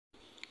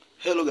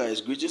Hello guys,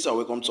 greetings and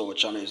welcome to our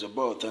channel. It's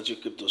about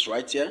Authentic Cryptos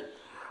right here,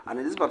 and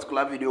in this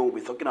particular video we'll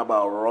be talking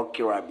about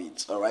Rocky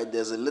Rabbit. Alright,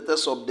 there's a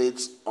latest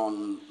update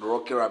on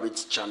Rocky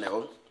Rabbit's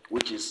channel,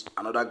 which is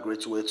another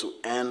great way to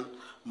earn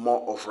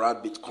more of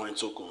RatBitcoin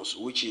tokens,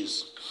 which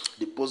is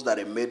the post that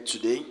I made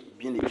today,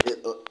 being the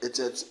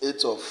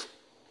 8th of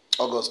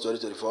August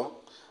 2024,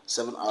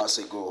 7 hours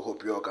ago.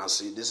 Hope you all can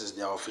see. This is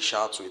their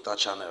official Twitter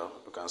channel.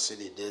 You can see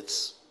the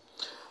dates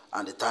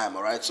and the time.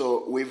 All right,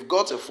 so we've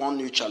got a fun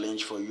new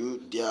challenge for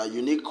you. There are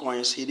unique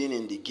coins hidden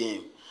in the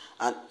game,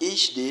 and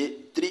each day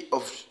three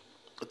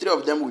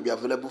of them will be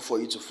available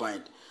for you to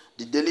find.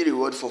 The daily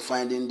reward for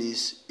finding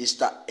this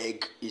Easter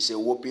egg is a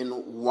whopping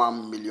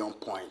 1 million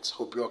points.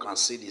 Hope you all can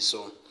see this.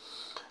 So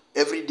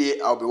every day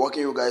I'll be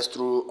walking you guys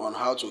through on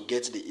how to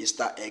get the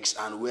Easter eggs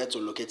and where to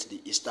locate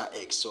the Easter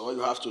eggs. So all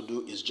you have to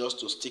do is just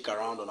to stick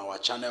around on our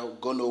channel,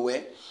 go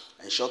nowhere,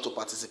 and sure to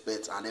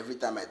participate. And every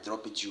time I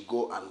drop it, you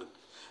go and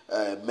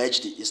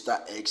merge the Easter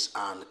eggs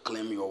and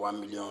claim your 1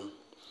 million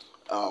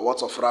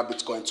worth of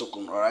RatBitcoin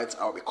token. All right,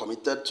 I'll be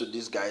committed to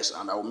these guys,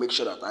 and I will make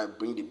sure that I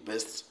bring the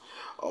best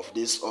of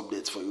these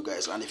updates for you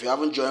guys. And if you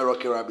haven't joined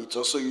Rocky Rabbit,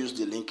 also use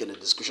the link in the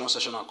description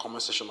section and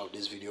comment section of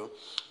this video.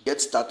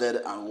 Get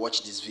started and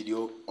watch this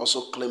video.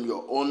 Also claim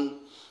your own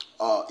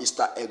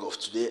Easter egg of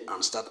today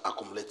and start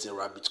accumulating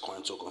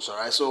RatBitcoin tokens. All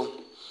right, so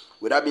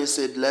with that being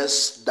said,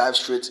 let's dive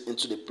straight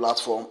into the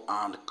platform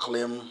and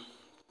claim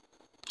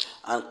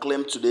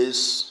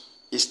today's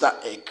Easter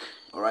egg.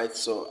 All right,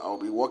 so I'll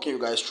be walking you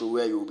guys through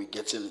where you will be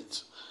getting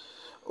it.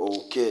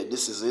 Okay,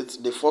 this is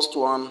it. The first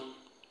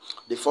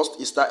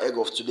Easter egg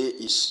of today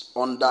is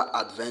under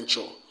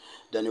adventure.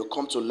 Then you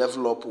come to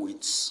level up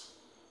with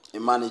a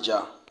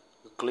manager.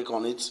 You click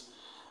on it,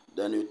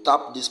 then you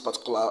tap this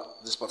particular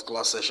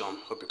session.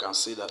 Hope you can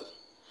see that.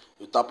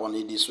 You tap on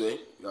it this way.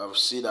 You have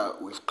see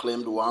that we've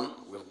claimed one,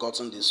 we've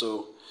gotten this.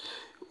 So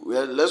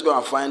well, let's go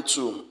and find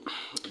two,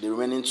 the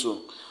remaining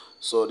two.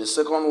 So the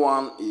second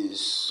one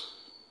is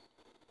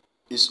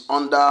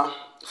under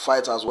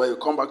fight as well. You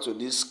come back to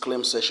this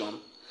claim session,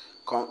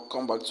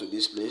 come back to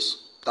this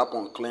place, tap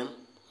on claim,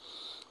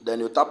 then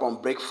you tap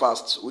on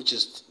breakfast, which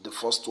is the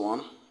first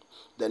one,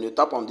 then you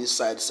tap on this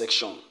side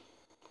section.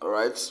 All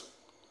right,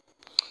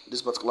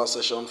 this particular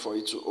session for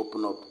you to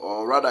open up,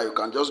 or rather you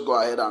can just go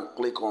ahead and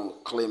click on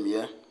claim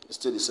here. It's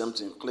still the same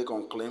thing. Click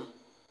on claim.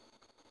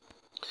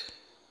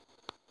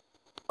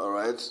 All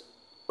right,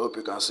 hope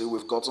you can see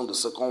we've gotten the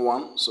second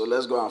one. So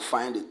let's go and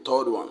find the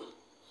third one.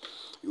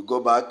 You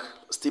go back,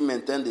 still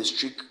maintain the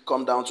streak,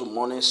 come down to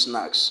morning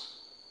snacks.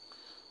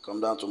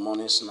 Come down to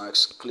morning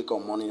snacks, click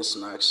on morning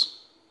snacks,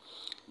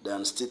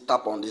 then still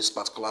tap on this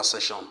particular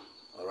session.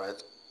 All right,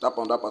 tap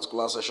on that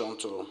particular session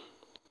to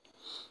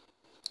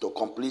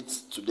complete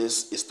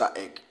today's Easter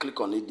egg.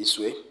 Click on it this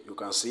way. You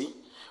can see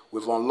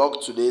we've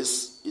unlocked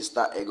today's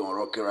Easter egg on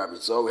Rocky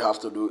Rabbit. So all we have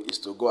to do is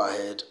to go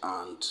ahead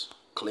and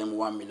claim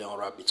 1 million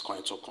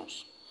RatBitcoin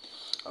tokens.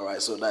 All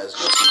right, so that is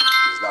just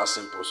it's that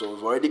simple. So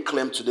we've already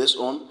claimed today's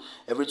own.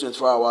 Every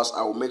 24 hours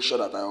I will make sure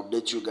that I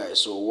update you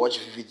guys, so watch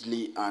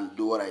vividly and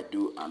do what I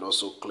do and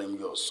also claim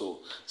yours.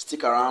 So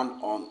stick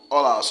around on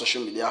all our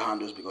social media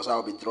handles, because I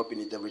will be dropping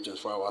it every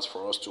 24 hours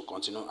for us to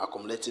continue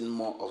accumulating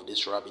more of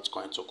this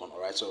RatBitcoin token. All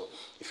right, so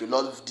if you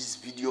love this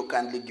video,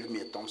 kindly give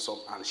me a thumbs up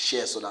and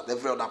share so that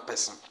every other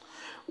person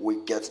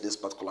will get this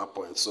particular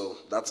point. So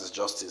that is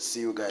just it. See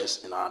you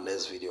guys in our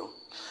next video,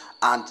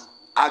 and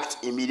act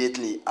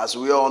immediately. As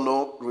we all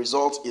know,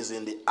 result is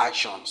in the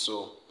action.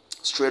 So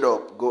straight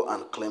up, go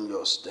and claim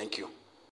yours. Thank you.